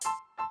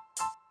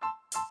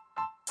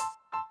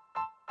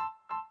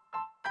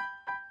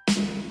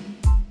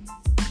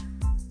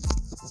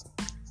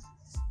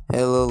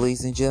Hello,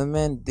 ladies and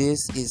gentlemen.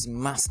 This is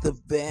Master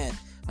Ben,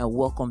 and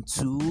welcome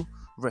to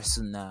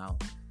Wrestle Now,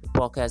 the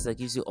podcast that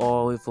gives you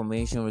all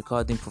information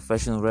regarding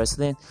professional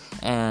wrestling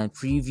and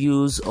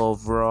previews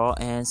of Raw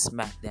and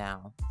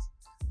SmackDown.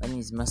 My name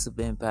is Master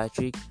Ben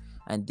Patrick,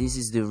 and this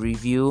is the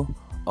review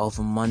of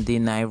Monday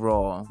Night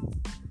Raw.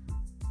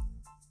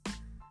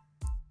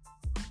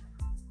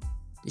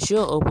 The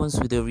show opens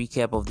with a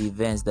recap of the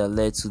events that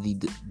led to the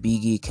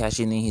Big E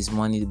cashing in his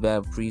Money in the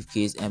Bank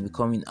briefcase and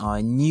becoming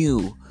our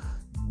new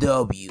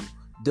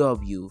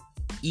WWE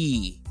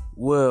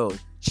World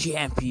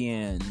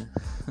Champion.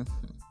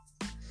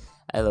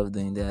 I love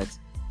doing that.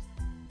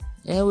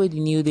 Anyway,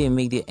 the New Day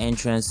make the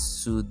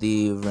entrance to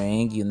the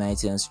ring,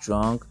 united and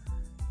strong.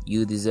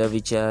 You deserve a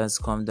chance.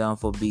 Come down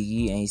for Big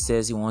E, and he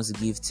says he wants to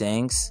give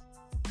thanks,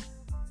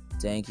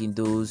 thanking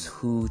those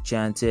who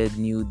chanted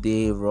New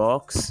Day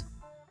rocks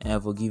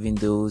and forgiving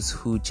those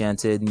who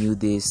chanted New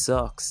Day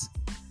sucks.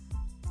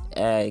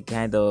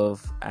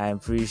 I'm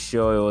pretty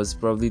sure it was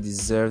probably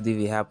deserved if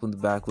it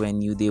happened back when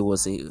New Day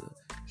was a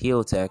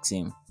heel tag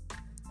team.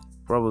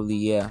 Probably,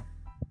 yeah.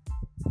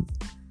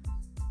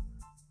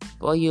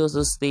 But he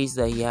also states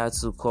that he had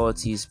to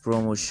cut his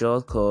promo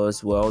short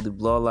because, well, the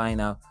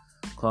Bloodline are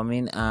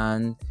coming,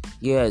 and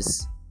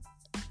yes,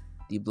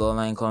 the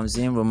Bloodline comes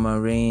in,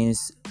 Roman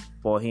Reigns,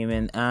 Paul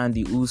Heyman, and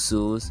the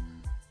Usos,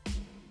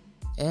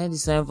 and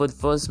it's time for the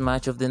first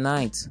match of the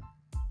night.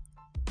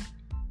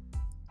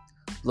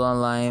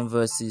 Bloodline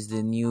versus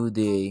the New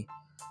Day.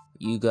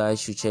 You guys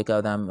should check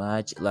out that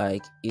match.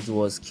 It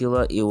was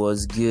killer, it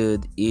was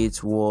good,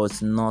 it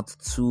was not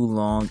too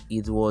long,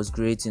 it was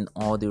great in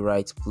all the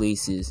right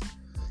places.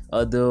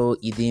 Although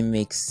it didn't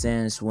make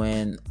sense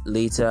when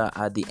later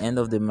at the end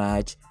of the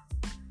match,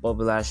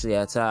 Bobby Lashley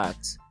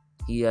attacked.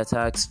 He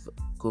attacks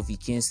Kofi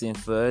Kingston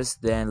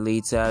first, then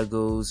later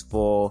goes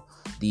for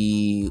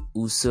the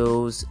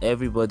Usos.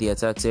 Everybody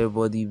attacks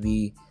everybody.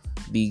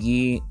 Big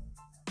E.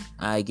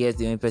 I guess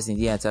the only person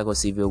he didn't attack was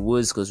Xavier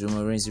Woods because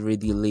Roman Reigns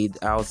already laid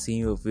out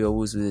Xavier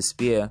Woods with a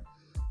spear,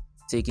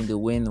 taking the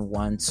win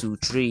 1, 2,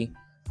 3.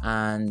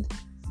 And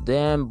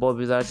then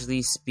Bobby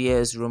Lashley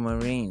spears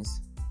Roman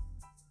Reigns.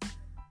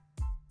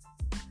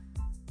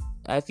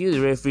 I feel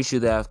the referee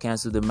should have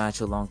cancelled the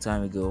match a long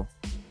time ago.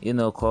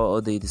 Call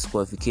it a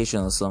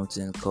disqualification or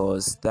something,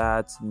 because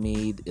that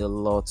made a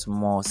lot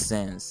more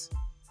sense.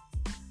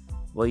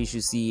 But you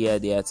should see here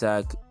the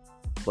attack.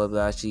 Bobby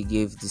Lashley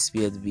gave the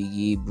spear to Big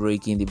E,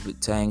 breaking the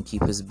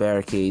timekeeper's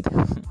barricade.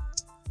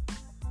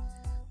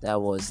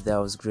 that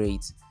was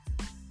great.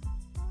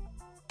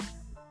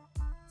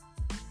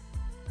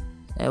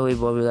 Anyway,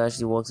 Bobby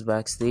Lashley walks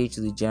backstage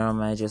to the general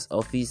manager's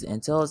office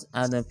and tells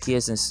Adam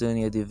Pearce and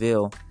Sonya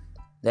Deville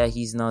that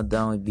he's not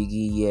done with Big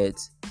E yet.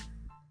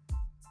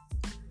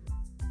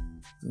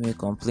 He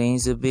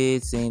complains a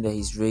bit, saying that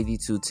he's ready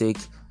to take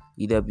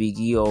either Big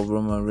E or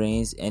Roman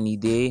Reigns any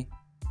day,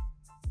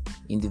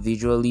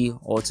 individually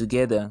or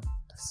together.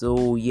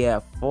 So yeah,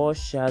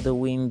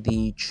 foreshadowing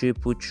the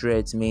triple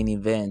threat main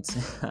event.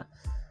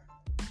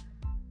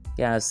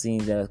 I've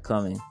seen that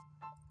coming.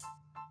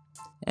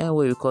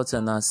 Anyway, we cut to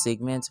another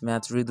segment.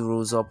 Matt Riddle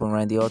rolls up on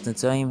Randy Orton,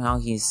 telling him how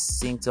he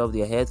synced up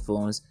their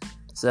headphones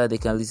so that they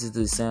can listen to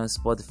the same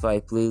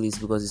Spotify playlist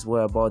because it's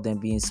worried about them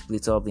being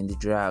split up in the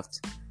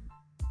draft.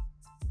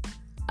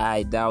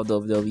 I doubt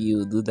WWE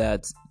will do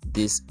that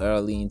this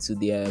early into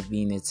their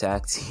being a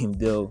tag team,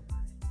 though.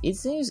 It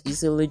seems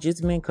it's a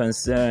legitimate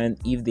concern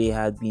if they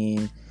had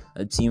been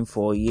a team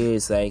for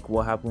years, like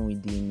what happened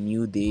with the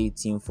New Day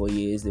team for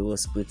years. They were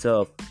split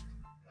up.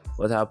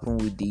 What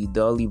happened with the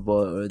Dudley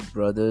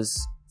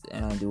brothers,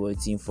 and they were a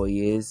team for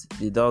years.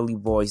 The Dudley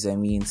boys,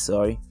 team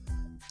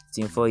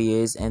for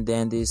years, and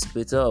then they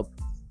split up.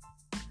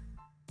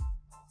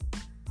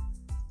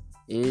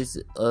 It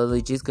is a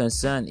legit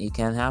concern. It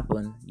can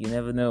happen. You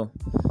never know.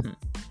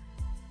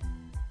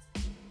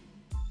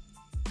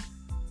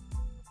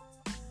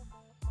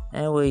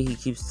 Anyway, he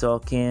keeps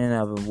talking.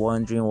 I've been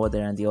wondering what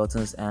Randy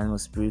Orton's animal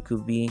spirit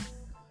could be.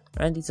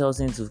 Randy tells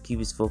him to keep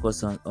his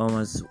focus on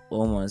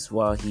Omos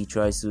while he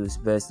tries to his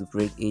best to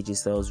break AJ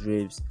Styles'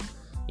 ribs.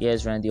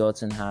 Yes, Randy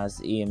Orton has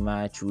a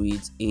match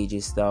with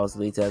AJ Styles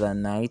later that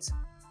night.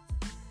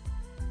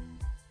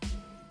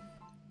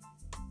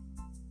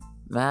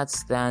 Matt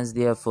stands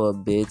there for a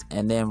bit,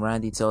 and then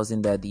Randy tells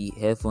him that the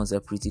headphones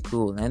are pretty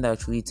cool and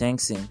actually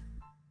thanks him.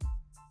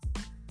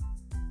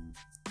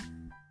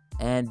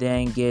 And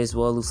then gets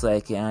what looks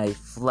like a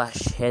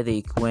flash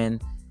headache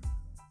when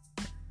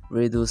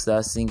Riddle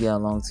starts singing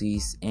along to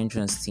his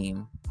entrance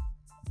team.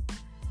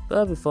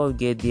 But before we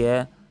get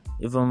there,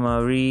 Eva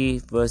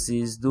Marie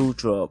versus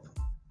Doudrop.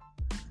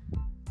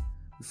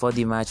 Before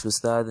the match will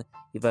start,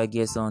 Eva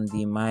gets on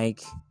the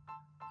mic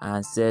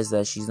and says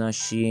that she's not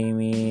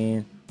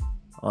shaming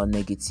or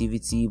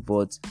negativity,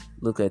 but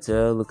look at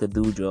her, look at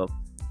Doudrop.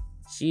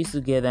 She's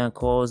together and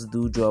calls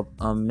Doudrop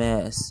a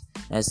mess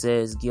and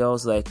says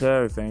girls like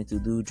her, referring to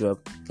Doudrop,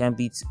 can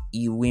beat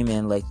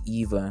women like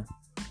Eva.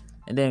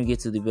 And then we get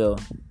to the bell.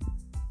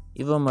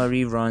 Eva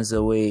Marie runs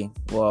away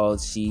while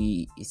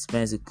she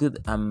spends a good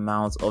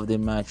amount of the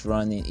match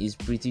running. It's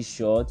pretty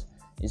short.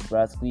 It's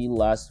practically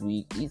last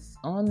week. It's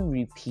on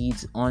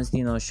repeat.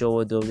 Honestly, not sure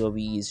what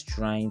WWE is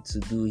trying to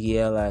do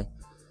here. Like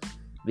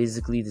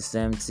basically the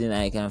same thing.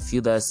 I can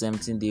feel that same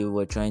thing they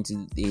were trying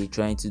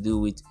to do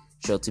with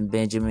Shelton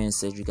Benjamin and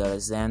Cedric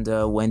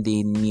Alexander when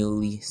they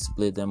nearly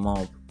split them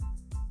up.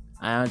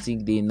 I don't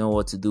think they know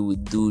what to do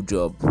with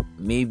Doudrop.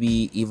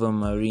 Maybe even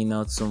Marie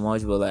not so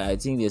much, but I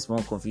think there's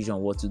more confusion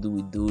on what to do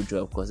with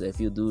Doudrop because I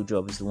feel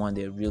Doudrop is the one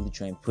they're really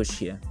trying to push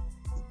here.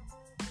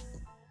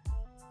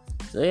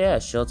 So yeah,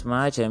 short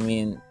match. I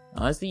mean,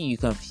 honestly, you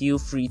can feel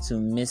free to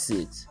miss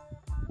it.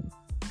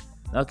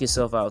 Knock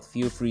yourself out.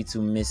 Feel free to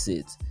miss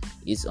it.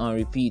 It's on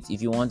repeat.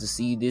 If you want to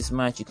see this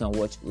match, you can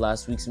watch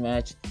last week's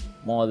match.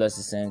 More or less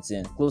the same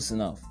thing. Close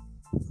enough.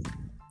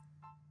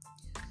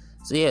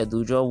 So yeah,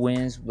 Doudrop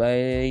wins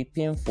by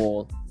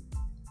pinfall.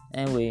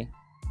 Anyway,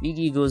 Big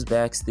E goes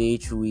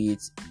backstage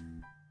with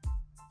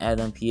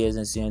Adam Pearce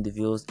and Sonya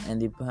Deville, and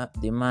they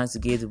demand to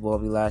get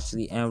Bobby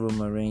Lashley and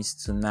Roman Reigns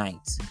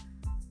tonight.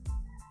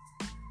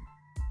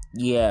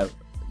 Yeah,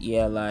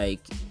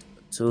 like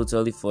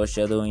totally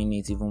foreshadowing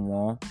it even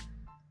more.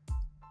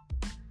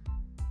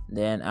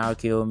 Then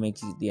RKO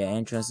makes their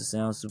entrance to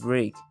Sounds to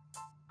break.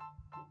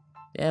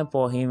 Then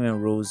Paul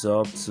Heyman rolls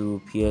up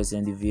to Pearce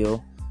and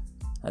Deville,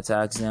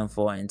 attacks them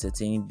for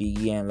entertaining Big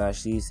E and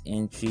Lashley's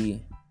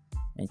entreaties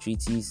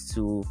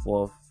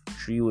for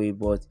three-way,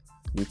 but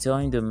they tell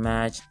him the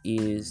match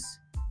is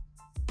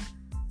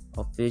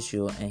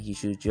official and he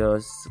should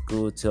just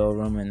go tell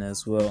Roman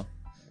as well.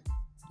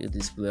 The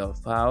display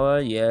of power,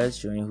 yes,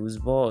 showing who's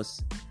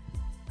boss.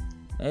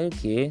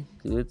 Okay,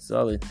 good,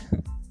 solid.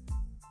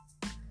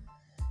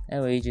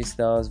 Anyway, AJ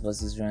Styles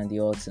versus Randy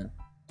Orton.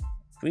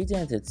 Pretty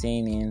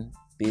entertaining,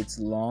 bit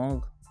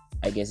long.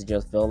 I guess it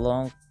just felt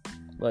long.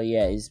 But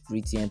yeah, it's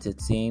pretty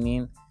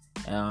entertaining.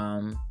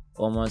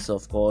 Almost,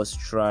 of course,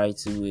 try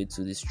to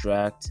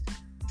distract,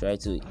 try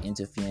to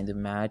interfere in the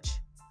match,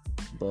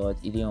 but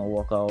it didn't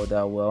work out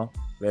that well.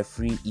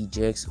 Referee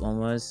ejects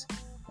Almost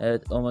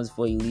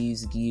before he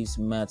leaves, gives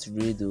Matt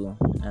Riddle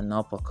an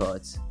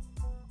uppercut.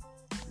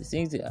 The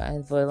thing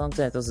for a long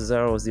time, I thought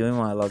Cesaro was the only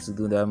one allowed to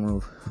do that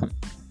move.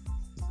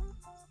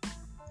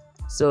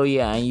 So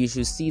yeah, and you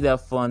should see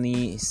that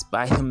funny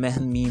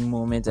Spider-Man meme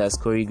moment, as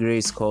Corey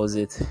Graves calls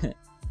it.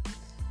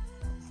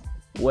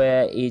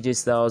 Where AJ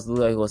Styles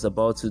looked like he was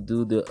about to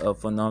do the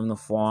phenomenal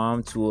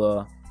forearm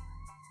to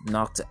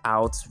knocked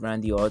out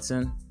Randy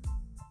Orton.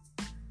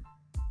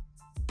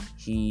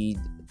 He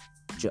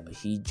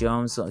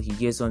jumps, he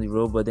gets on the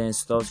rope, but then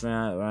stops.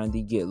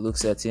 Randy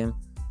looks at him.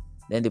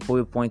 Then they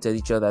probably point at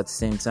each other at the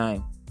same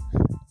time.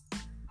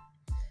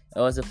 It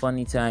was a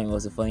funny time. It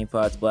was a funny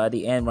part. But at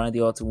the end, Randy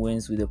Orton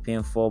wins with a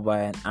pinfall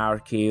by an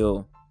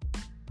RKO.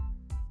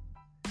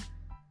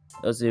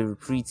 It was a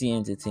pretty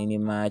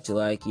entertaining match.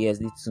 Like, yes,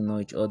 they to know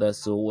each other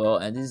so well.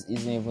 And this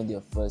isn't even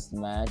their first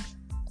match.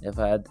 They've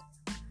had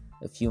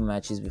a few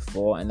matches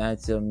before. And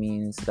that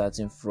means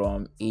starting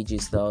from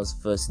AJ Styles'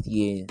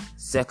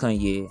 second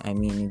year,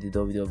 in the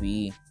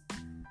WWE.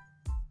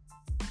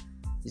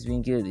 It's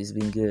been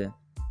good.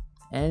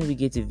 And we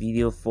get a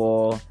video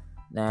for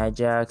the Nia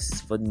Jax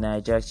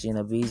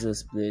Shayna Baszler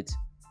split.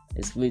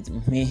 A split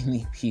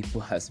many people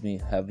have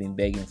been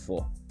begging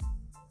for.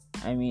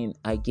 I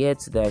get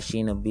that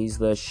Shayna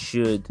Baszler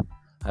should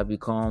have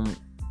become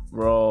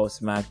Raw,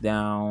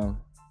 SmackDown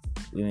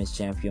Women's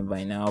Champion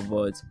by now,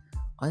 but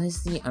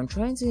honestly, I'm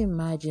trying to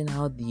imagine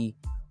how the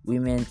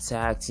women's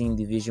tag team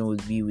division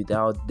would be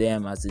without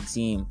them as a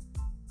team.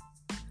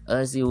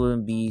 Honestly, it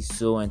wouldn't be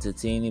so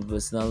entertaining.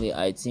 Personally,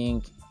 I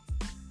think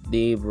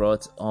they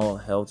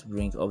helped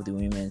bring up the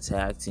women's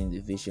tag team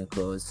division,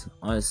 because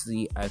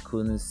honestly, I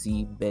couldn't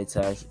see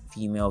better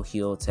female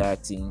heel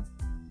tag team.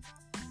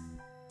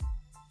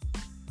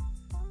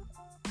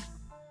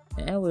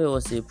 Anyway, it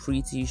was a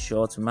pretty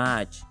short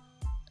match.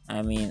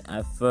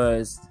 At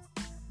first,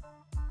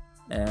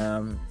 I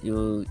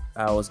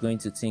was going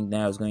to think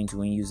that I was going to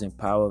win using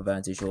power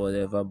advantage or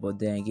whatever, but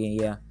then again,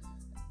 yeah,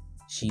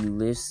 she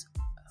lifts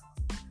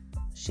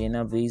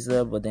Shayna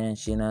Baszler, but then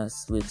Shayna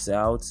slips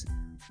out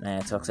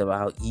and talks about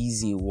how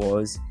easy it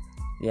was.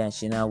 Yeah,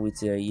 Shayna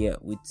with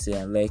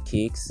leg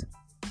kicks,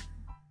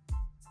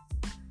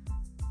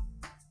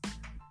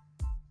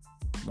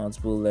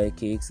 multiple leg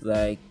kicks,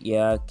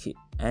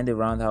 and the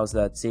roundhouse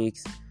that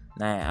takes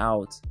Nia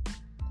out.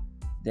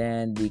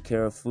 Then the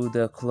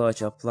Karafuda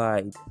clutch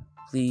applied.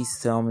 Please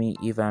tell me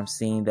if I'm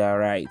saying that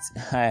right.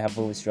 I have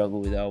always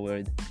struggled with that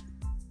word.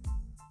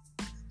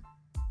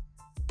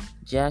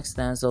 Jack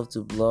stands up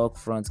to block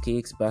front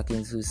kicks back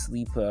into a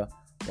sleeper,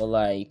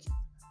 but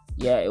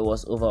it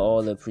was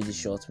overall a pretty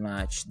short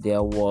match.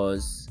 There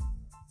was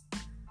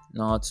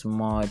not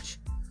much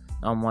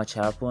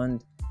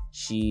happened.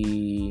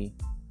 She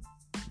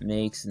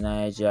makes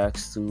Nia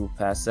Jax to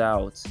pass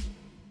out.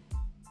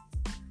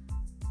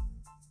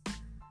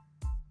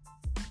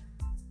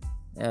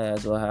 Yeah,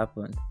 that's what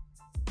happened.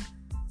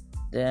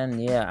 Then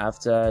yeah,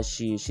 after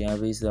she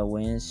elevates the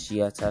wins, she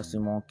attacks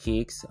with more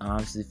kicks,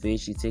 arms to the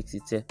face. She takes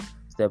it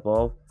step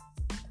up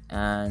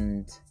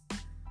and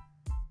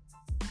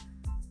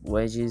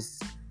wedges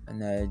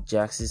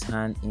Jax's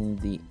hand in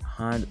the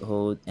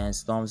handhold and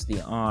stomps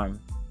the arm.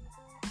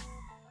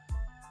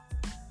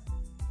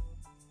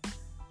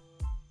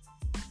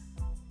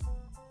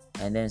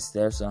 And then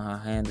steps on her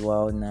hand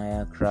while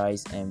Nia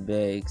cries and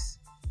begs.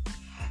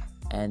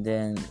 And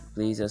then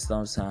Blazer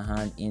stomps her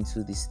hand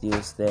into the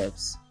steel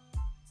steps.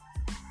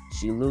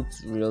 She looked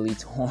really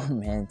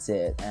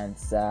tormented and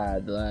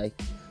sad. Like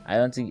I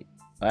don't think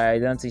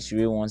she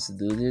really wants to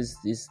do this.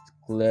 This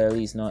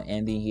clearly is not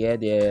ending here.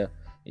 There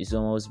is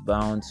almost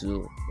bound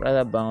to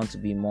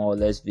be more or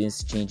less.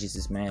 Vince changes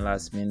his mind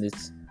last minute.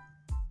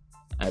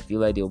 I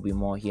feel like there will be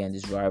more here in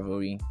this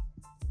rivalry.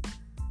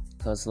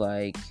 Cause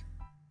like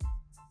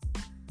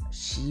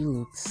she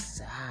looked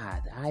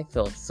sad. I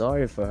felt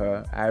sorry for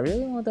her. I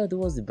really wondered who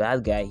was the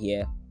bad guy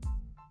here.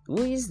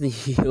 Who is the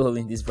heel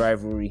in this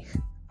rivalry?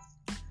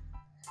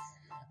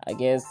 I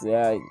guess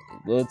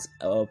both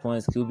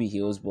opponents could be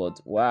heels,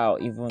 but wow,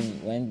 even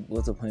when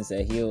both opponents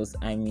are heels,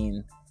 I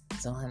mean,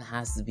 someone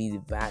has to be the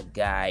bad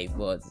guy,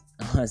 but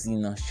honestly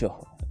not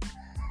sure.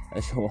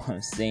 Not sure what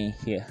I'm saying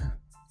here.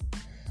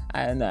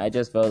 I don't know, I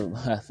just felt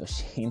bad for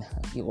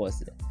Shayna. It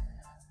was a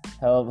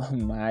hell of a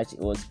match. It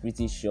was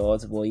pretty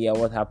short, but yeah,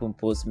 what happened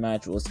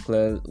post-match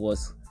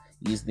was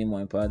usually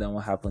more important than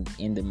what happened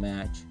in the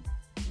match.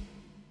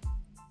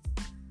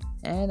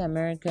 And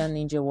American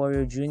Ninja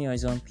Warrior Jr.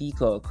 is on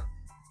Peacock.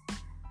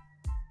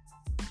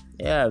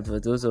 Yeah, for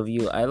those of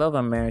you, I love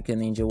American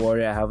Ninja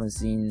Warrior.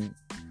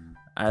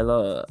 I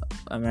love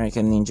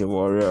American Ninja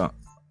Warrior.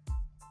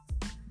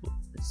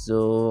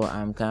 So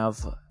I'm kind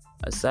of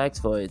psyched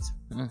for it.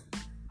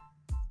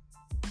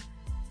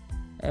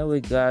 And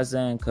with Garza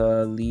and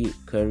Carrillo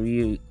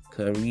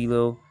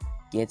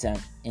get a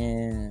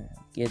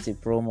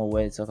promo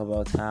where they talk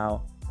about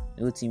how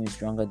no team is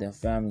stronger than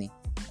family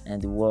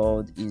and the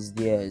world is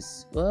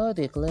theirs. Well,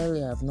 they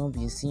clearly have not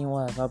been seeing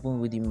what have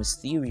happened with the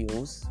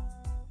Mysterios.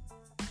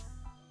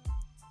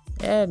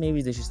 Yeah,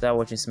 maybe they should start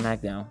watching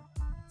SmackDown.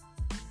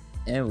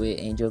 Anyway,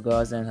 Angel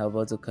Garza and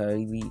Alberto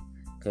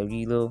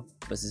Carrillo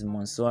versus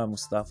Mansoor and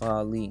Mustafa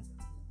Ali.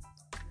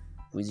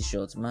 Pretty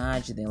short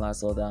match. It didn't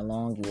last all that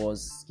long. It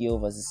was skill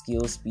versus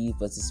skill, speed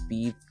versus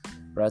speed.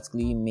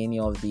 Practically many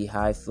of the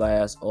high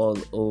flyers all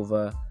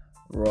over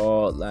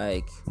Raw.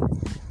 Like,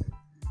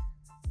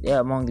 they're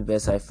among the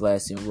best high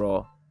flyers in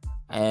Raw.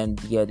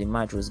 And yeah, the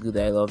match was good.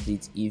 I loved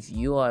it. If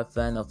you are a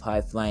fan of high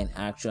flying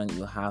action,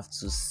 you have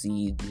to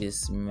see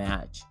this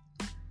match.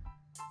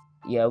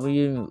 Yeah, it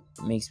really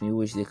makes me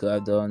wish they could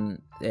have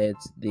done that.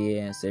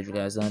 The Cedric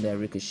Alexander and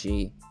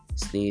Ricochet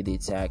stayed a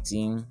tag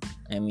team.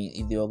 I mean,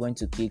 if they were going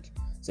to kick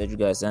Cedric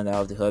Alexander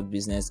out of the Hurt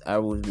Business, I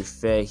would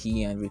prefer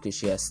he and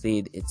Ricochet had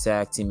stayed a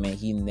tag team and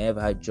he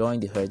never had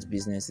joined the Hurt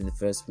Business in the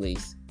first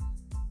place.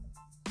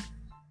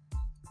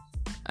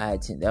 I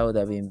think that would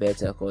have been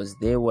better because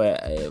they were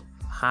a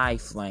high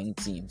flying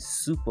team,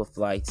 super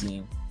fly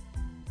team.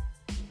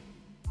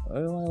 I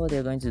don't know what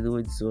they're going to do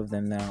with two of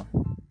them now.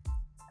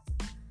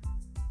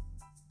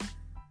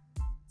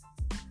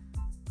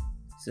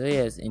 So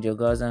yes, Angel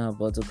Garza and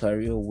Alberto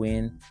Carrillo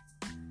win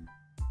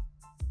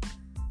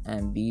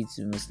and beat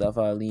Mustafa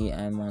Ali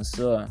and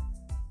Mansoor.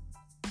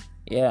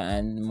 Yeah,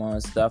 and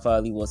Mustafa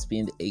Ali was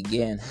pinned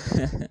again.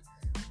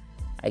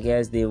 I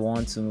guess they don't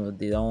want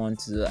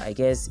to. I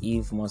guess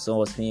if Mansoor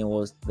was pinned, it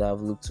would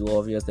have looked too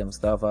obvious that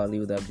Mustafa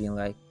Ali would have been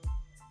like,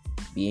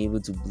 be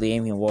able to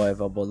blame him,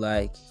 whatever. But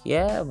like,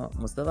 yeah,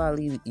 Mustafa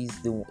Ali is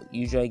the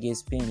usually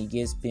gets pinned. He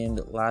gets pinned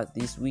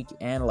this week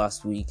and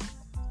last week.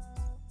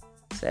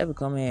 So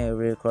becoming a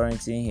recurring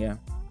thing here.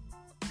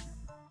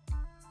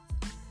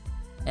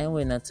 And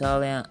with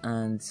Natalya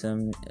and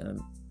some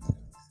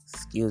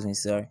excuse me,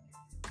 sorry,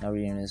 not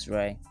reading this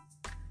right.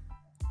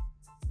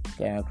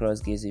 Karen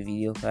Cross gets a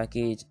video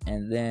package,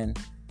 and then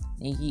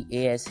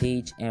Nikki ASH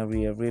and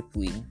Rhea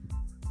Ripley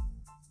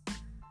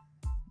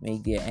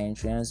make their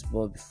entrance,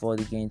 but before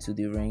they get into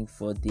the ring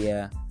for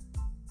their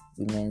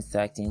Women's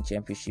Tag Team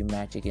Championship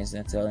match against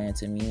Natalya and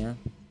Tamina,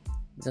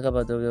 talk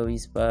about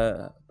WWE's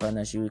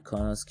partnership with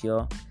Connor's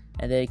Cure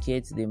and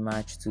dedicate the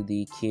match to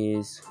the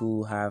kids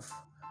who have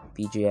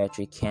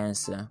pediatric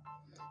cancer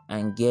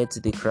and get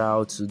the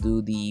crowd to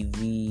do the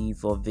V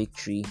for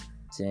victory.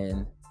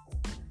 Then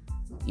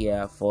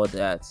yeah, for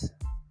that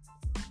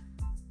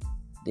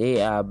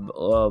they are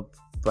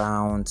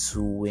bound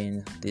to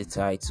win the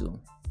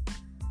title.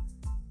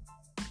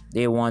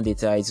 They won the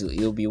title.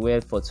 It will be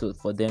weird for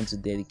them to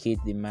dedicate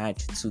the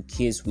match to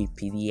kids with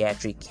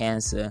pediatric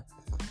cancer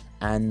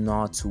and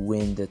not to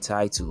win the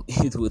title.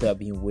 It would have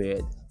been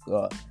weird.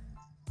 God.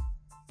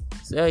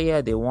 So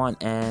yeah, they won,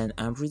 and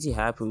I'm pretty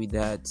happy with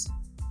that.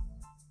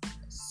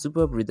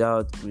 Super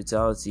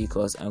Brutality,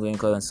 because I'm going to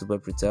call them Super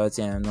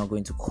Brutality, and I'm not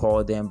going to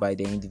call them by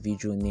their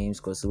individual names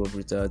because Super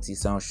Brutality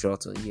sounds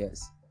shorter.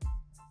 Yes.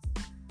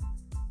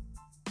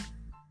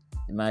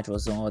 The match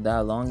wasn't all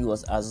that long. It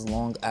was as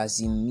long as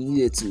it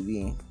needed to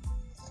be.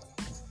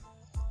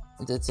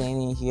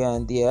 entertaining here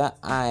and there.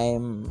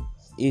 And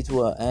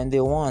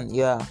they won,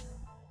 yeah.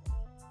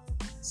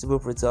 Super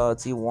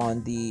Brutality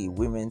won the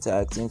women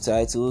tag team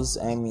titles.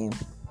 I mean,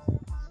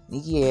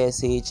 Nikki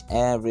ASH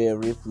and Rhea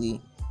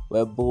Ripley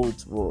were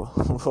both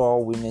Raw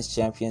Women's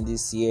Champion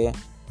this year.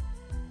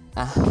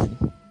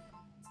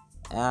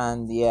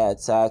 And yeah,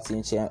 tag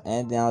team champ,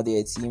 and now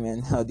they're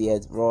teaming. Now they're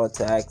Raw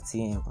tag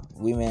team,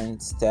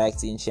 women's tag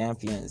team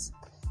champions.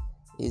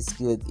 It's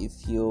good. It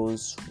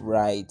feels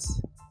right.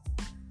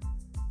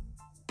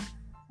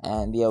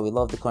 And yeah, we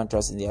love the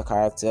contrast in their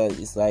character.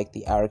 It's like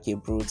the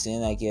RK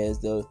Bruton. I guess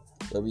the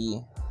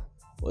WWE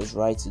was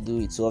right to do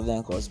it, two of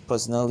them, because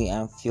personally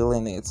I'm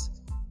feeling it.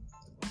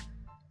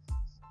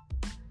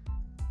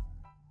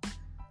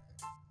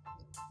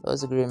 That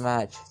was a great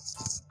match.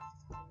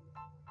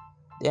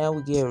 Then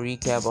we get a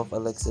recap of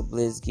Alexa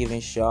Bliss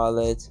giving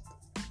Charlotte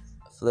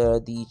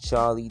Flair the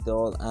Charlie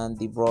doll, and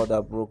the brawl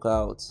that broke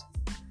out.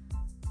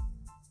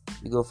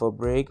 We go for a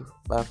break,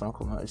 back from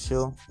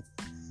commercial.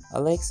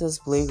 Alexa's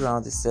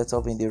playground is set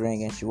up in the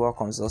ring and she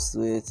welcomes us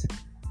to it.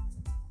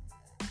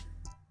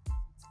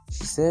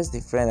 She says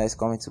the friend that is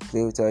coming to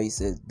play with her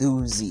is a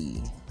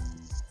doozy.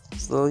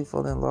 Slowly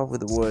fall in love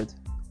with the word,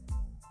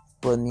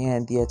 but near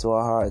and dear to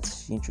her heart,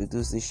 she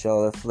introduces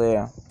Charlotte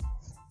Flair.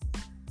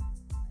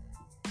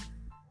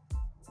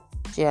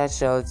 She asked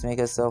Charlotte to make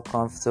herself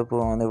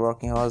comfortable on the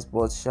rocking horse,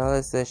 but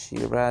Charlotte says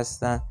she'd rather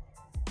stand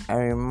and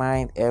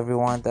remind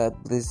everyone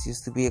that Bliss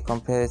used to be a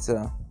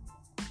competitor.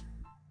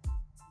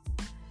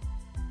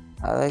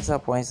 Alexa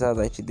points out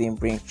that she didn't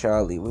bring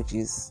Charlie, which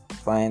is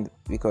fine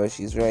because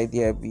she's right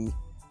there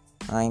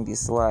behind the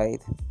slide.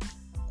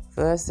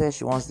 Flair says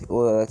she wants the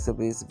old Alexa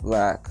Bliss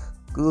black.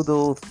 Good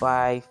old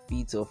 5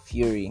 feet of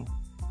fury.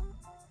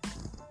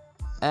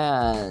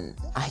 And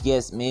I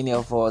guess many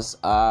of us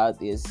are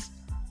this.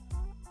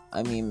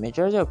 I mean,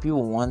 majority of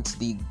people want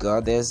the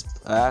goddess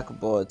back,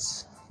 but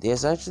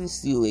there's actually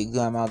still a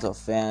good amount of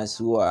fans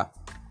who are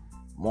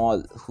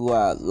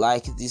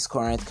like this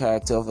current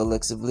character of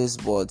Alexa Bliss,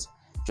 but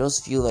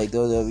just feel like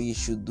WWE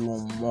should do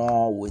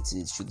more with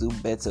it, should do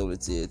better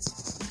with it.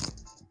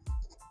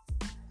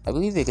 I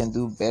believe they can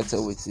do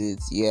better with it.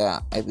 Yeah,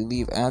 I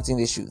don't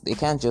think they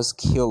can't just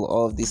kill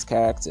all of this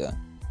character.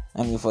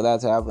 I mean, for that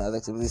to happen,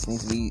 Alexa Bliss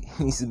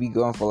needs to be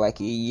gone for like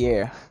a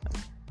year.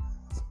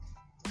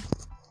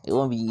 It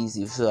won't be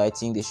easy, so I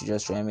think they should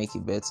just try and make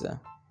it better.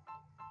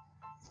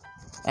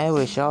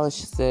 Anyway, Charlotte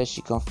says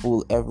she can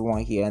fool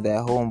everyone here and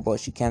at home, but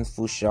she can't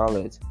fool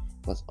Charlotte.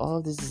 But all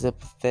of this is a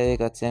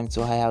pathetic attempt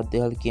to hide how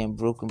delicate and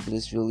broken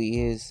Bliss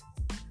really is.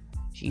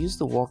 She used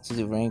to walk to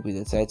the ring with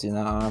the title in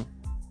her arm.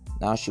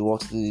 Now she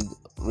walks to the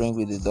ring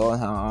with the doll in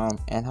her arm.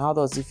 And how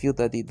does it feel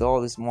that the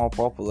doll is more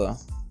popular?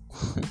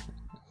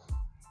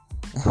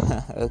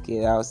 Okay,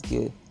 that was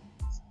good.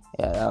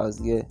 Yeah, that was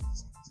good.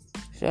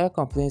 Charlotte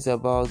complains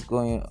about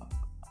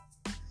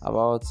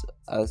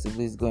Alexa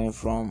Bliss going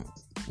from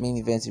main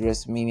event to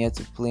WrestleMania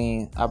to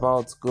playing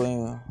about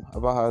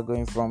her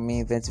going from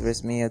main event to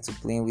WrestleMania to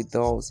playing with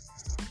dolls,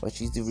 but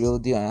she's the real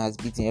deal and has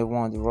beaten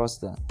everyone on the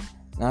roster.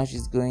 Now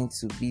she's going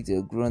to beat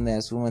a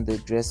grown-ass woman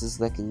that dresses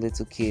like a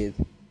little kid.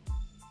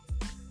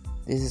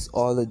 This is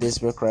all a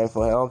desperate cry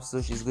for help, so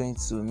she's going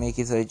to make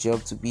it her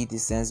job to beat the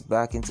sense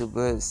back into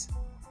Bliss.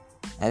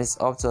 And it's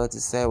up to her to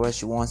decide where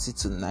she wants it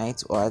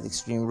tonight or at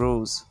Extreme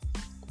Rules.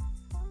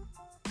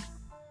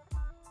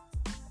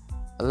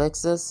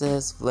 Alexa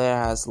says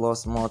Flair has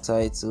lost more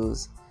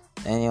titles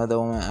than any other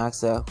woman.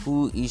 Asks her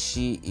who is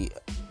she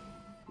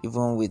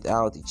even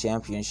without the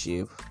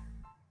championship.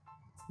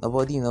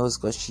 Nobody knows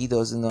because she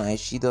doesn't know, and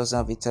she doesn't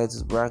have a title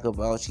to brag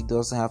about. She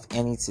doesn't have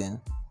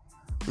anything.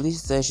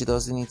 Bliss says she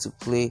doesn't need to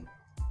play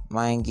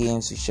mind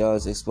games with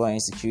Charlotte to explore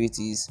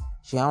insecurities.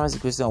 She hammers the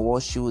question on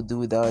what she would do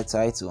without a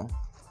title.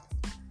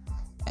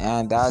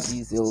 And that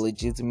is a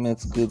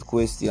legitimate good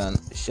question.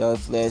 Charlotte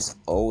Flair is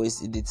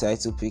always in the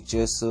title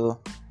picture, so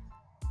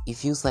it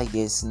feels like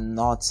there's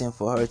nothing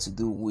for her to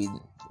do with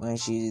when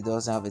she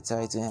doesn't have a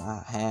title in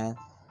her hand.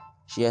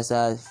 She has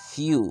had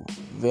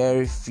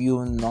very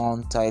few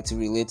non-title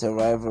related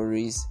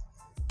rivalries,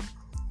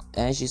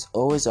 and she's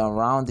always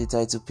around the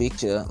title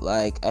picture.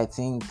 Like, I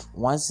think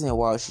once in a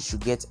while she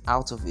should get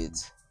out of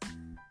it.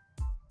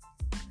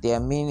 There are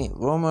many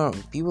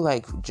people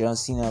like John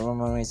Cena and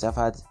Roman Reigns have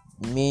had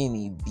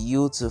many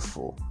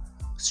beautiful,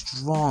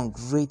 strong,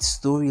 great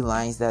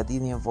storylines that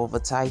didn't involve a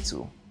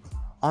title.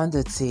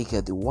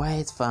 Undertaker, the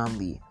Wyatt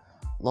family,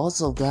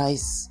 lots of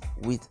guys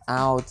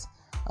without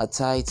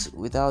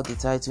the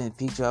title in the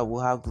picture will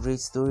have great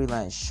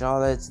storylines.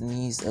 Charlotte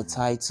needs a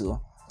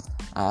title,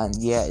 and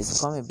yeah, it's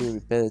becoming a bit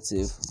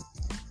repetitive.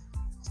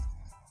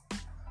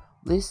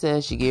 Liz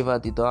says she gave her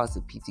the doll as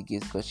a pity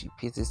gift because she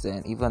pities her,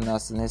 and even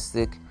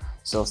narcissistic,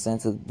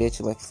 self-centered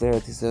bitch like Flair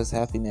deserves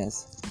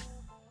happiness.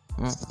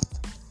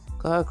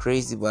 Call her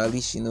crazy, but at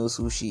least she knows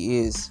who she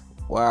is.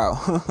 Wow.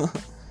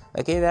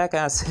 Okay, that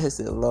kind of says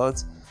a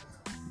lot.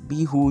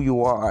 Be who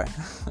you are.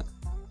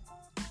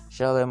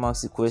 Charlotte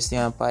mocks the question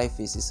and Pie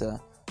faces her.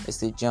 As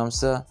they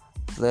jumps her,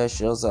 Flair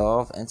shoves her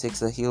off and takes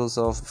her heels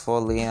off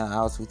before laying her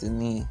out with a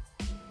knee.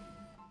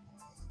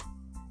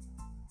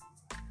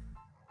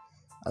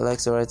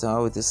 Alexa right on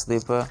her with the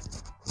slipper.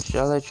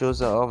 Charlotte throws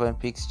her off and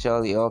picks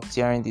Charlie up,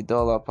 tearing the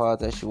doll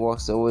apart as she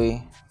walks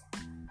away.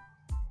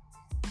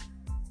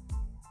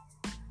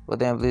 But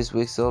then Bliss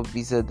wakes up,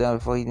 beats her down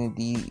before hitting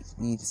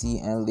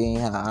DDT and laying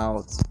her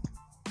out.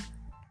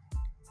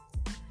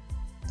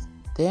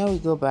 Then we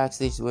go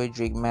backstage where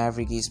Drake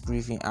Maverick is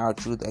briefing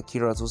R-Truth,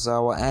 Akira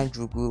Tozawa, and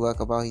Drew Gulak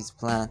about his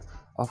plan,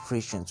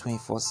 Operation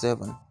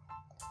 24/7.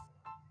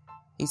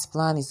 His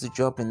plan is to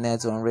drop a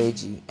net on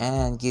Reggie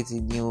and get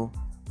a new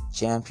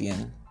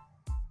champion.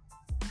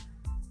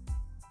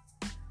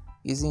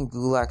 Using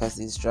Gulak as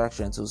a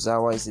distraction,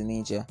 Tozawa is a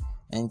ninja,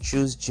 and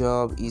Truth's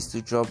job is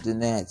to drop the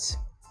net.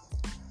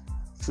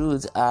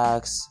 Truth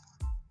asks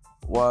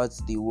what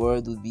the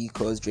word would be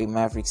because Drake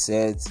Maverick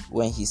said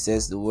when he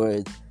says the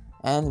word.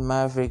 And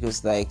Maverick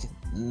was like,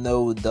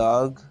 no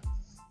dog.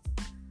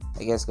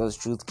 I guess because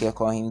Truth kept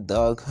calling him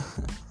dog.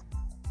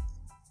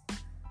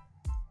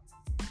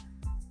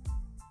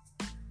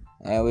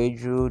 Anyway,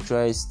 Drew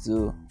tries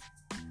to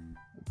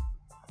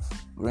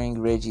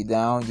bring Reggie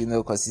down,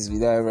 because he's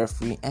without a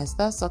referee, and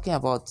starts talking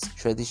about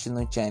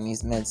traditional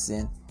Chinese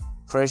medicine,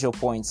 pressure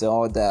points, and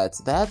all that.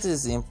 That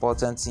is the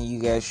important thing you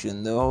guys should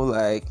know,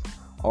 like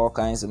all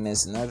kinds of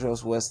medicine, not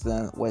just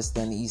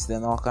Western,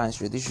 Eastern, all kinds of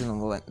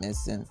traditional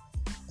medicine.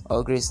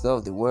 All great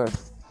stuff, they work.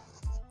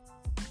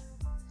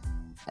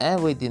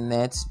 And with the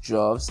net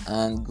drops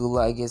and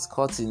Gulak gets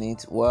caught in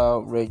it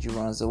while Reggie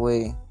runs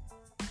away.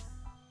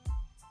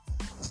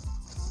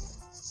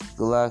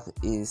 Gulak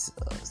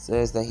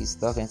says that he's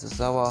talking to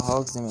Sawa,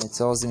 hugs him and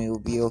tells him it will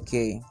be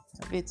okay.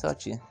 A bit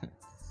touching.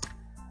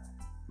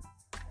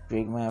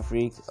 Drake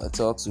Maverick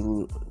talks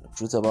to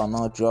Truth about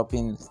not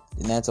dropping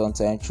the net on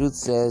time. Truth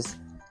says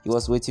he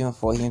was waiting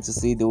for him to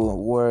say the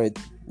word,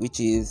 which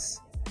is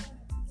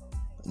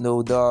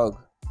no dog.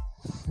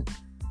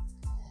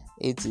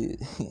 It's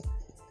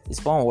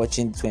fun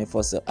watching the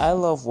 24/7. I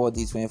love what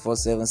the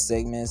 24/7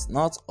 segments.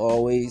 Not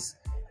always.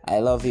 I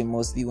love it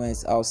mostly when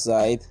it's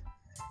outside.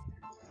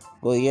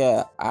 But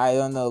yeah, I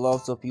don't know.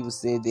 Lots of people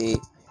say they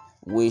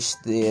wish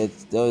that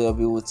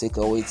WWE would take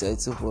away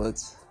title,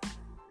 but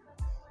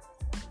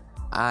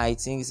I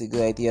think it's a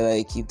good idea that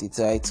they keep the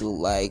title.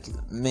 Like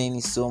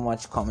so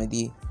much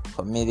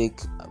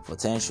comedic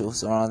potential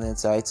surrounding the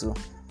title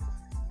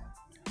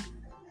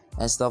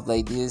and stuff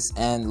like this.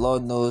 And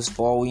Lord knows,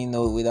 for all we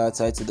know, without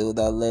title they would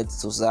have let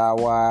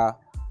Tozawa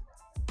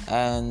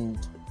and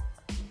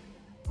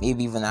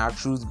maybe even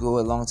R-Truth go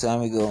a long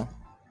time ago.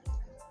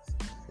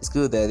 It's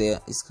good that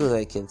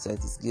I kept that.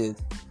 It's good.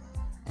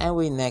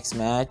 Anyway, next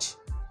match,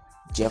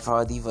 Jeff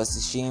Hardy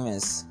versus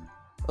Sheamus.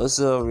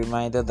 Also a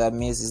reminder that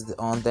Miz is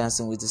on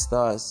Dancing with the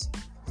Stars.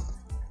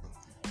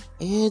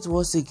 It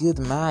was a good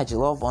match. A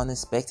lot of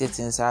unexpected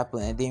things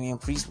happened, and Damian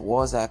Priest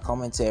was at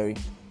commentary.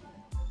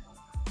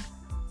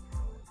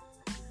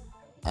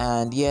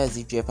 And yes,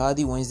 if Jeff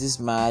Hardy wins this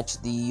match,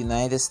 the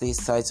United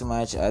States title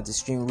match at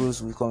Extreme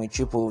Rules will become a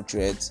triple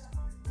threat.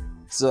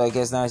 So I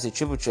guess now it's a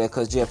triple threat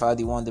because Jeff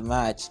Hardy won the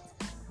match.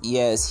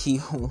 Yes,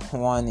 he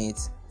won it.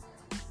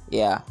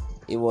 Yeah,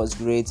 it was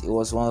great. It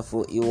was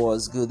wonderful. It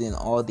was good in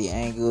all the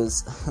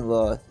angles.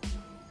 Lord.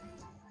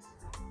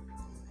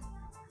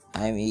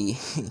 I mean,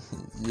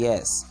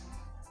 yes.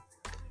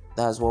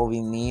 That's what we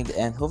need.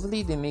 And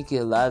hopefully they make it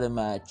a ladder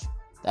match.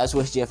 That's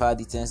where Jeff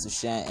Hardy tends to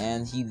shine.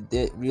 And he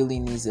really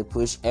needs a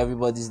push.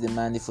 Everybody's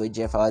demanding for a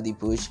Jeff Hardy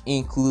push,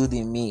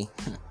 including me.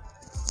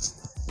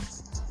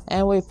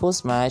 Anyway,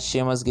 post-match,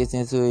 Sheamus gets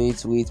into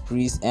it with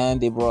Priest and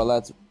they brought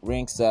out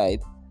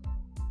ringside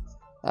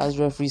as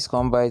referees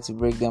come by to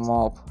break them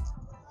up.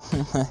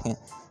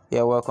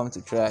 You're welcome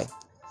to try.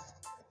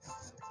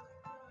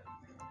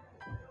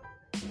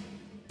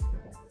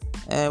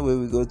 Anyway,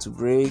 we go to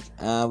break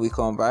and we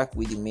come back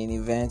with the main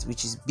event,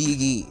 which is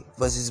Big E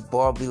versus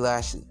Bobby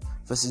Lashley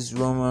versus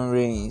Roman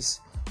Reigns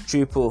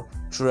triple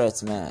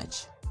threat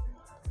match.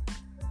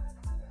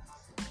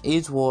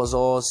 It was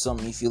awesome.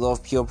 If you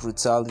love pure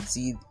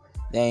brutality,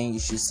 then you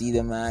should see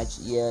the match.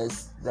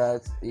 Yes,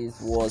 it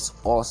was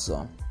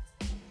awesome.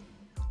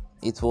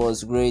 It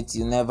was great.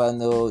 You'll never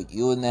know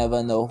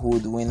who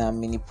would win at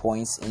many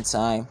points in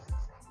time.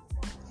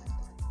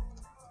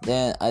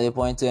 Then at the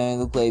point when it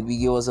looked like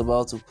Big E was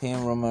about to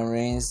pin Roman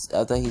Reigns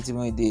after hitting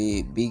him with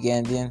the big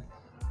ending,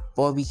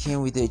 Bobby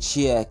came with a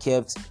chair,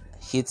 kept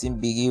hitting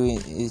Big E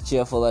with his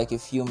chair for like a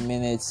few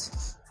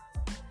minutes.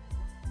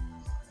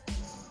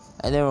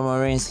 And then Roman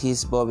Reigns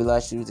hits Bobby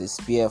Lashley with a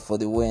spear for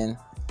the win.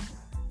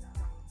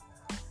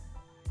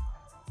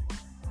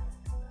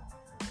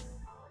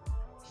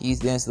 He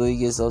then slowly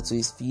gets up to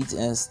his feet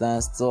and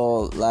stands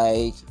tall.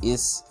 I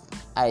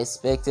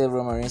expected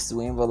Roman Reigns to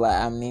win, but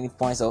at many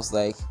points I was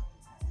like,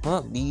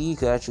 Big E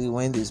could actually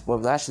win this.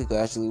 Bobby Lashley could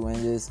actually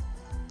win this.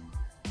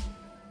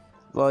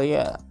 But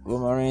yeah,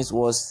 Roman Reigns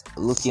was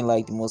looking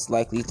like the most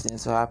likely thing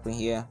to happen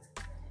here.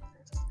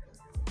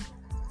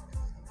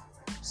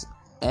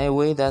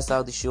 Anyway, that's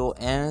how the show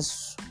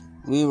ends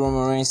with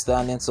Roman Reigns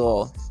standing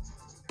tall.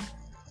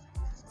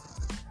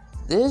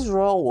 This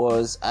Raw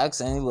was,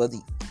 ask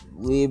anybody,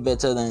 way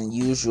better than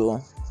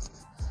usual.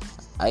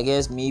 I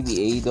guess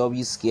maybe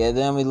AEW scared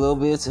them a little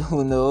bit.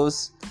 Who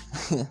knows?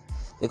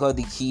 They call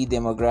the key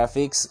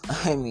demographics.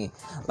 I mean,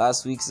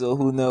 last week, so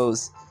who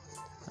knows?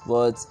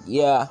 But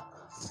yeah,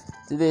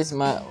 today's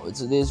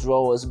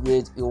Raw was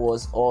great. It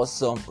was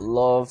awesome.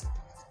 Love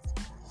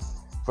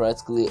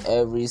practically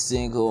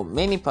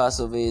many parts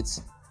of it.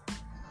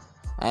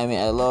 I mean,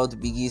 I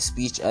loved Biggie's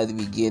speech at the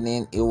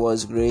beginning. It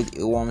was great.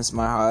 It warms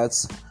my heart.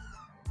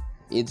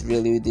 It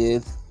really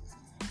did.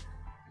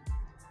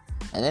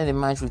 And then the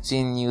match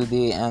between New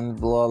Day and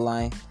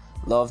Bloodline,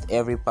 loved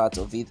every part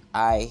of it.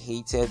 I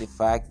hated the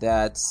fact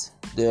that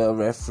the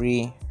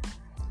referee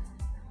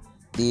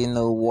didn't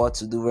know what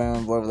to do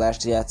when Bobby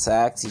Lashley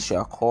attacked. He should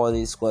have called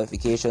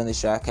disqualification. They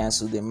should have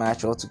cancelled the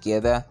match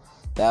altogether.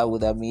 That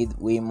would have made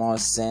way more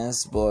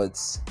sense, but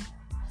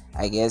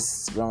I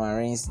guess Roman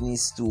Reigns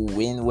needs to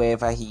win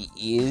wherever he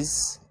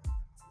is.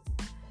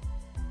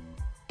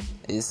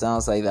 It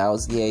sounds like that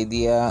was the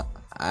idea.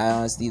 I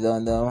honestly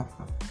don't know.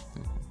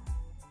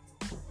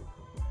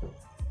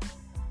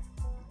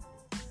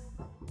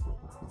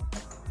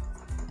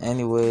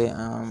 Anyway,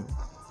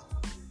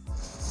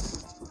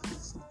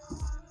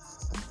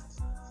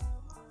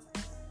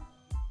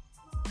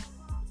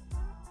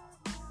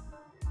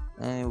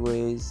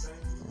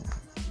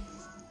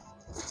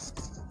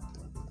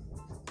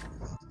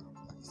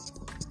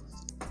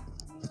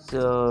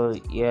 so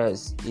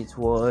yes, it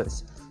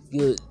was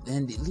good.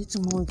 And a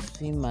little more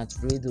between Matt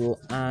Riddle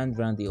and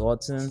Randy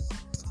Orton,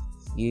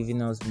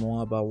 giving us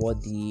more about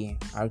what the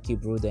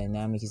RK Bro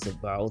dynamic is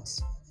about.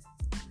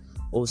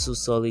 Also,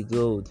 solid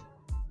gold.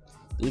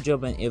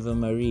 Doudrop and Eva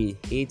Marie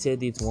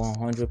hated it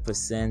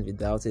 100%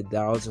 without a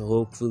doubt.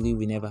 Hopefully,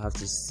 we never have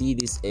to see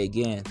this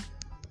again.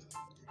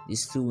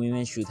 These two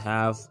women should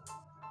have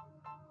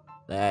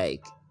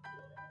like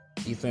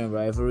different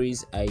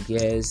rivalries. I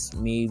guess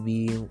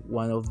maybe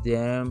one of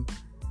them,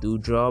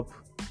 Doudrop,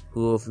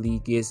 who hopefully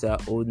gets her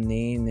old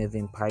name,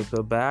 Nevin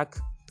Piper, back,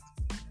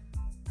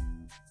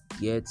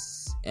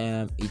 gets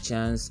a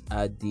chance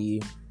at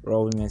the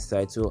Raw Women's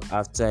title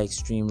after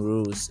Extreme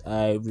Rules.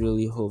 I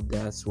really hope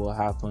that's what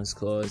happens,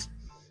 because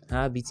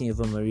her beating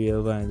Eva Marie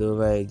over and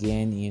over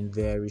again in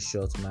very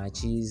short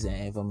matches,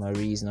 and Eva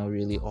Marie is not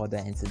really all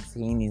that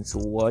entertaining to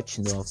watch.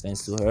 No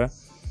offense to her,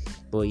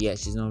 but yeah,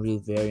 she's not really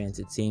very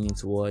entertaining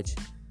to watch.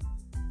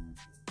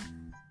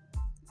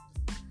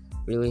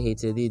 Really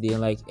hated it.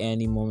 Didn't like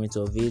any moment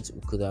of it.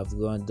 We could have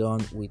gone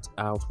done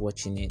without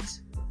watching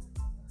it.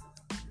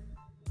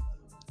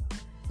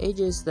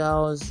 AJ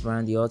Styles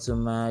Randy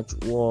Orton match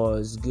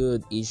was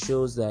good. It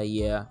shows that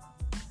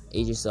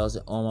AJ Styles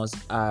almost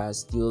are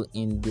still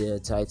in the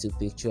title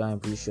picture.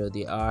 I'm pretty sure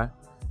they are.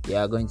 They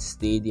are going to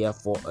stay there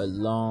for a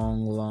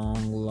long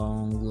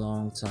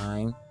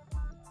time.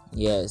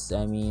 Yes,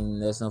 I mean,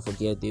 let's not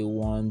forget they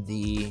won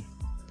the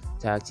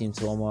tag team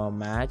turmoil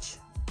match.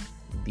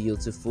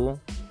 Beautiful.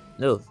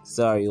 No,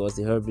 sorry, it was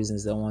the Hurt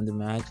Business that won the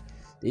match.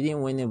 They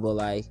didn't win it,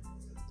 but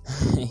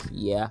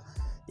yeah,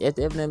 they're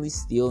definitely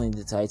still in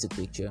the title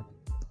picture.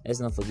 Let's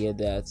not forget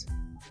that.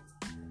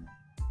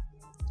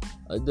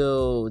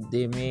 Although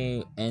they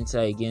may enter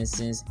again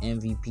since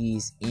MVP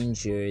is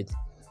injured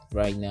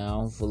right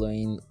now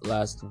following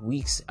last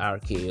week's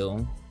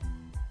RKO.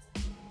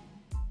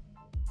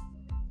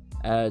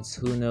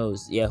 Who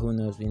knows? Yeah, who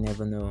knows? We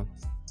never know.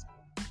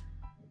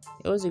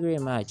 It was a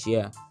great match.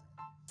 Yeah,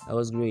 that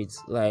was great.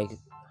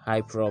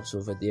 High props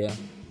over there.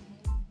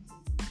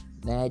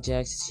 Nia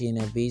Jax,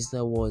 Shayna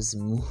Baszler was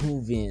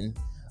moving.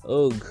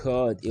 Oh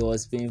god, it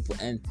was painful.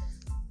 And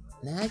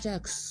Nia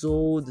Jax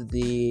sold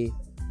the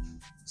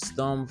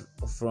stomp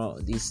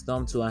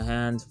to her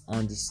hand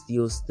on the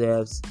steel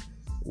steps.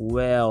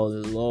 Well,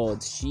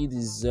 Lord, she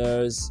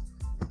deserves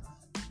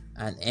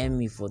an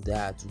Emmy for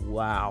that.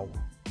 Wow.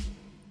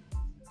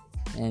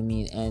 I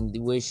mean, and the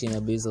way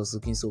Shayna Baszler was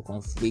looking so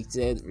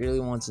conflicted. Really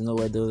want to know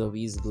where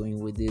WWE is going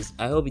with this.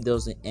 I hope it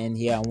doesn't end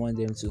here. I want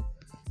them to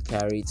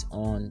carry it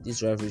on.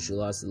 This rivalry should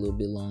last a little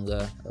bit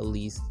longer, at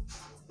least.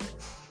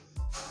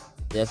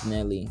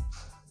 Definitely.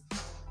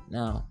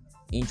 Now,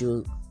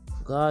 Angel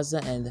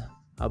Garza and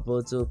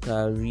Alberto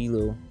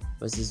Carrillo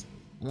versus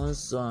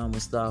Mansoor and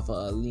Mustafa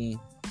Ali.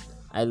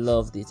 I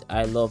loved it.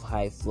 I love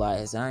high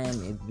flyers. I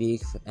am a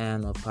big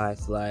fan of high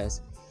flyers.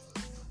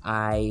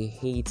 I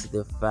hate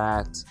the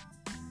fact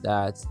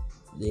that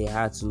they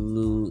had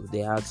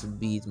to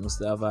beat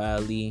Mustafa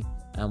Ali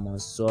and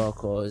Mansoor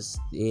because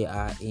they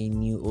are a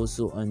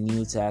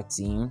new tag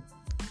team.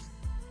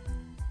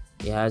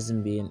 It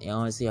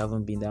honestly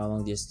haven't been that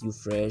long. They're still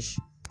fresh,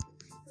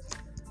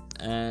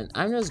 and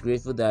I'm just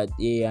grateful that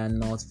they are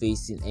not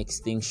facing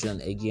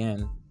Extinction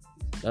again.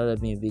 That would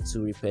have been a bit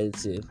too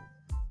repetitive.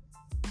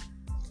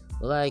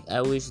 But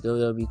I wish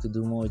WWE could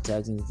do more with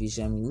tag team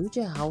division. I mean,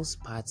 Lucha House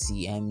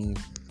Party. I mean,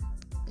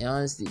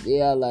 honestly, they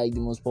are the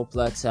most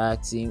popular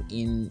tag team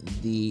in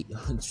the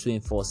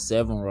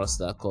 24/7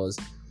 roster, because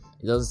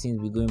it doesn't seem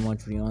to be going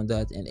much beyond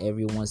that, and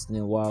every once in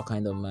a while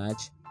kind of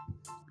match.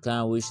 Kind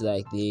of wish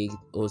they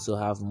also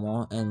have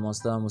more. And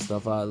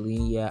Mustafa Ali,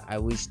 yeah, I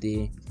wish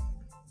they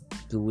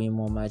to win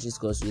more matches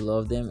because we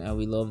love them and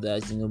we love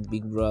that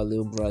big brother,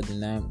 little brother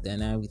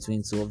dynamic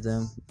between two of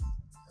them.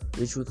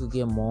 Wish we could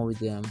get more with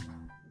them.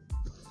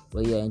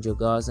 But yeah, Angel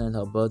Garza and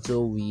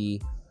Alberto, we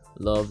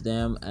love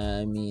them.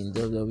 I mean,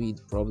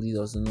 WWE probably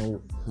doesn't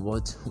know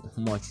what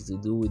much to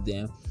do with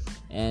them,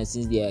 and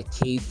since they are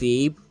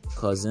kayfabe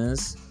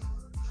cousins,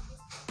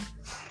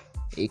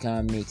 it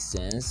kind of makes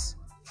sense.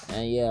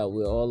 And yeah,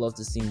 we all love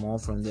to see more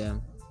from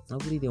them.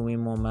 Hopefully, they win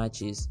more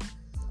matches.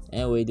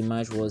 Anyway, the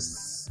match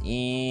was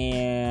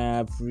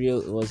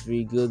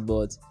pretty good,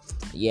 but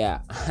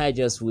yeah, I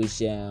just wish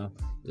the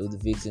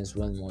victims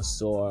weren't more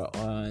sore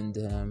and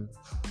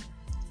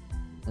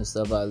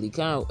stuff. I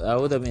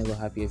would have been a little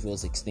happy if it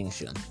was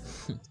Extinction.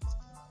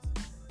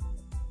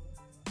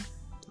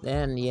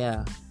 Then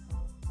yeah,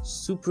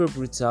 Super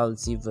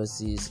Brutality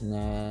versus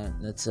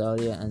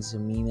Natalia and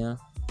Tamina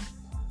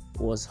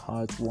was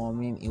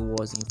heartwarming. It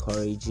was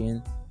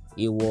encouraging.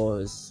 It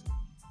was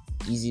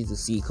easy to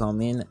see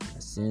coming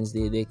since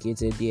they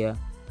dedicated their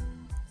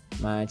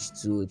match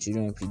to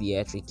children with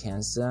pediatric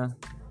cancer.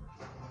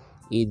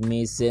 It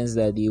made sense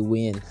that they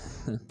win.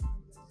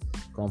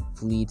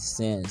 Complete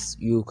sense.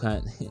 You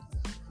can't.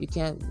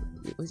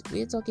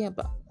 We're talking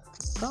about.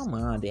 Come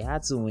on, they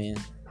had to win,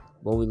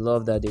 but we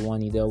love that they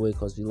won either way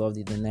because we love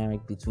the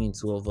dynamic between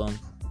two of them.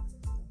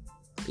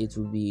 It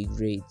would be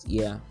great.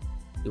 Yeah,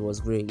 it was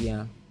great.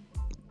 Yeah.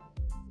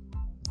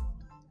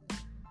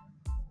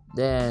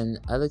 Then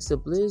Alexa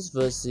Bliss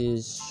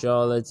versus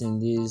Charlotte in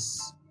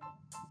this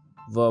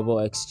verbal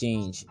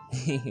exchange.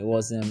 It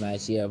wasn't a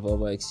match, yeah,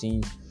 verbal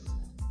exchange.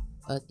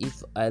 But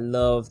if I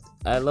loved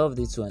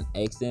it to an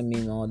extent,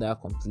 maybe not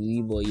that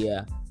completely, but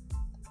yeah,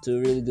 to a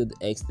really good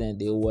extent,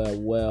 they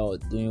were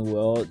doing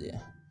well.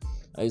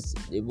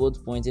 They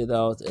both pointed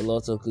out a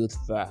lot of good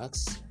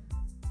facts.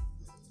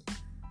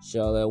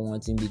 Charlotte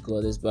wanting the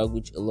goddess back,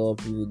 which a lot of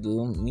people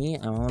do. Me,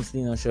 I'm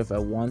honestly not sure if I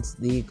want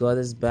the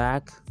goddess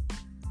back.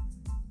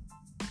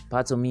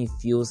 Part of me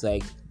feels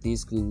like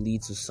this could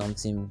lead to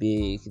something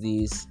big.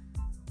 This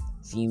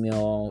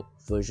female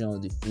version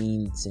of the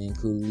Fiend thing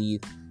could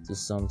lead to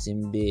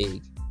something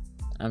big.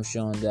 I'm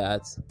sure on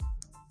that.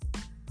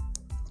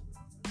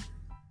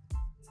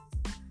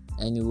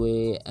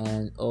 Anyway,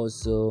 and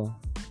also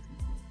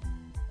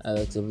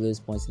Alexa Bliss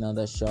pointing out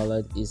that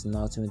Charlotte is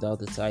not without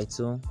the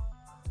title.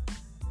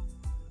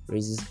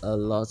 Raises a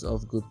lot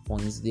of good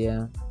points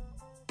there.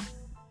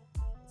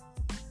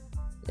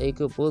 They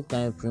could both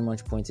kind of pretty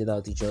much pointed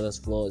out each other's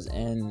flaws,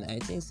 and I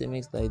think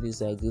makes like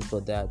this are good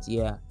for that.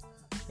 Yeah,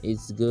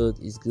 it's good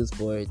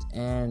for it,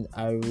 and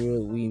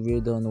we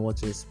really don't know what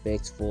to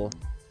expect for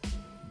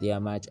their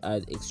match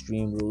at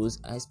Extreme Rules.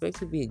 I expect it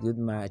to be a good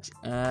match,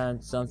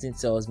 and something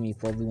tells me it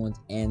probably won't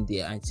end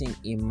there. I think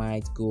it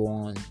might go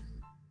on,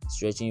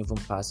 stretching from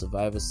past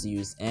Survivor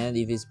Series, and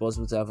if it's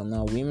possible to have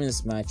another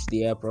women's match,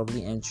 they are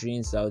probably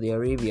entering Saudi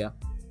Arabia.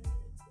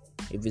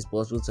 If it's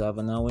possible to have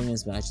another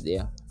women's match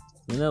there,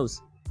 who knows?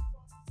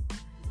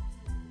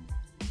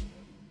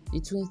 The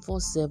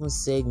 24/7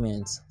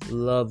 segment,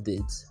 loved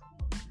it.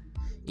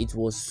 It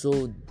was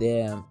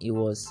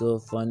so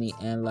funny,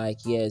 and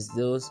yes,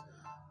 those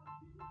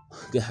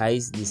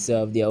guys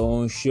deserve their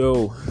own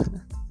show.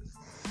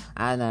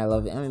 And I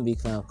love it. I'm a big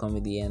fan of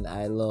comedy, and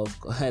I love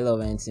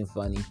anything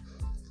funny.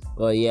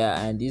 But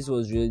yeah, and this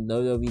was really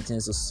WWE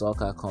tends to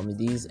suck at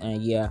comedies,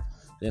 and yeah,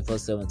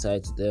 24/7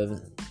 title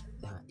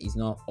is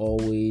not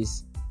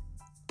always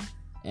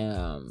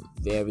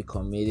very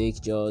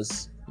comedic.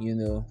 Just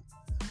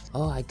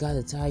oh, I got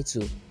a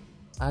title.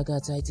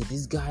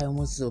 This guy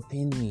almost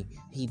pinned me.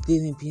 He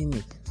didn't pin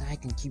me. So I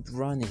can keep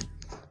running.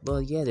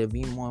 But yeah, they're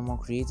being more and more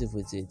creative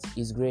with it.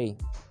 It's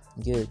great.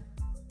 Good.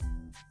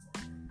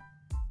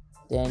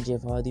 Then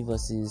Jeff Hardy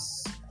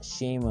versus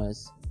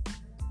Sheamus.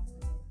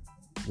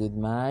 Good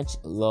match.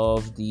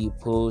 Love the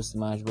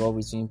post-match brawl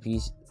between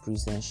Priest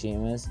and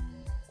Sheamus.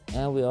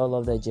 And we all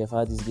love that Jeff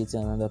Hardy is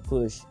getting another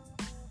push.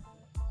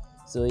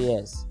 So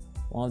yes,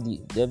 one of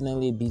the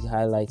definitely a big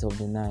highlight of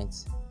the night.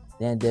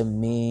 Then the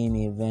main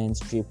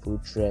event triple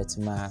threat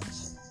match.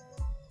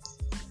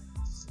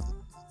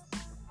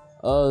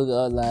 Oh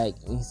God,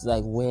 it's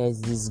where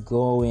is this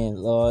going?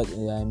 Lord,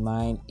 my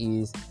mind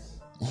is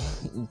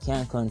you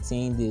can't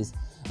contain this.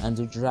 And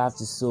the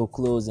draft is so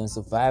close, and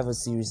Survivor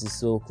Series is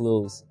so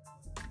close.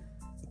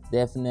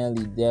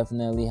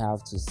 Definitely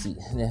have to see.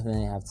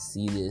 Definitely have to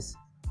see this.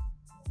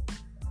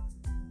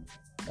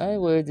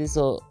 Anyway, this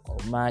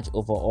match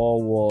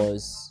overall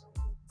was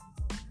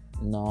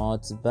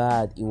not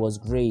bad. It was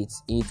great.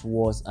 It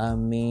was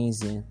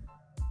amazing.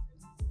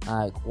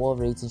 What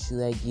rating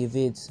should I give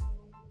it?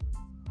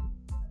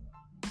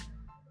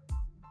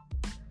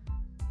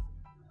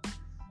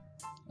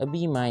 A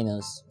B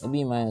minus. A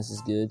B minus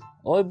is good.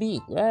 Or a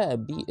B. Yeah, a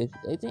B.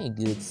 I think a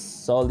good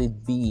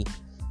solid B.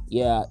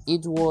 Yeah,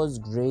 it was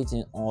great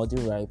in all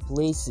the right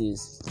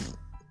places.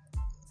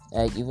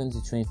 Even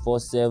the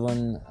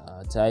 24/7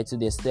 title,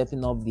 they're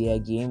stepping up their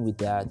game with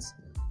that.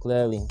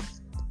 Clearly.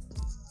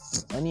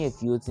 Only a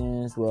few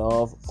things were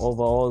off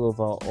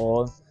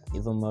overall.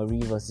 Eva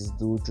Marie versus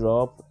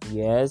Doudrop.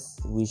 Yes,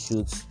 we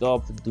should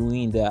stop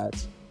doing that.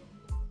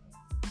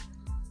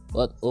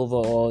 But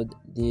overall,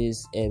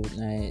 this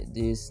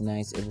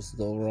night's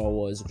episode of Raw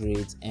was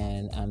great,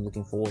 and I'm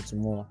looking forward to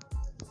more.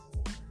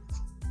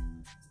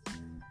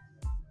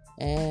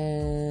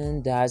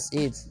 And that's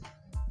it.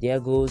 There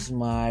goes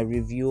my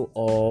review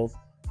of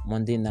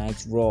Monday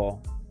Night Raw,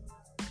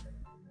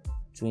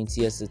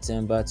 20th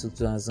September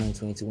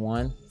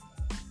 2021.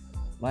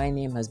 My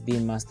name has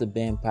been Master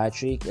Ben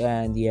Patrick,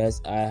 and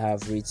yes, I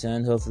have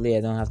returned. Hopefully,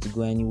 I don't have to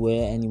go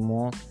anywhere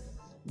anymore.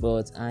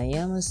 But I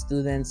am a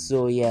student,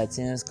 so yeah,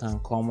 things can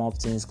come up,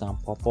 things can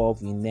pop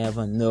up, you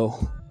never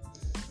know.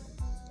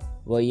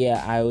 But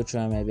yeah, I will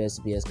try my best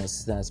to be as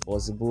consistent as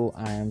possible.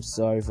 I am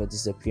sorry for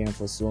disappearing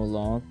for so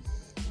long,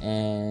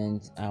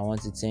 and I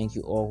want to thank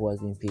you all who have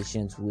been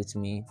patient with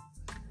me.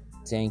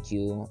 Thank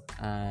you,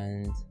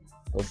 and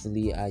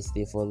hopefully I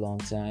stay for a long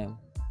time.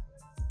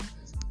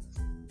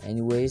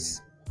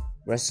 Anyways,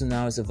 Wrestle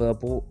Now is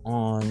available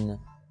on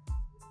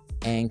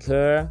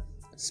Anchor,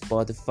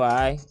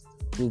 Spotify,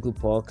 Google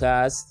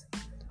Podcast,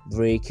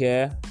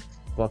 Breaker,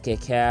 Pocket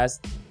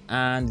Cast,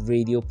 and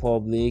Radio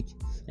Public,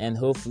 and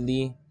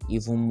hopefully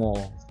even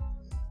more.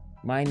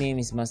 My name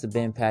is Master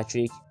Ben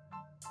Patrick,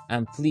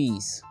 and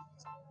please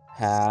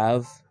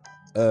have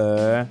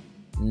a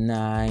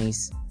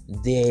nice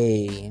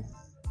day.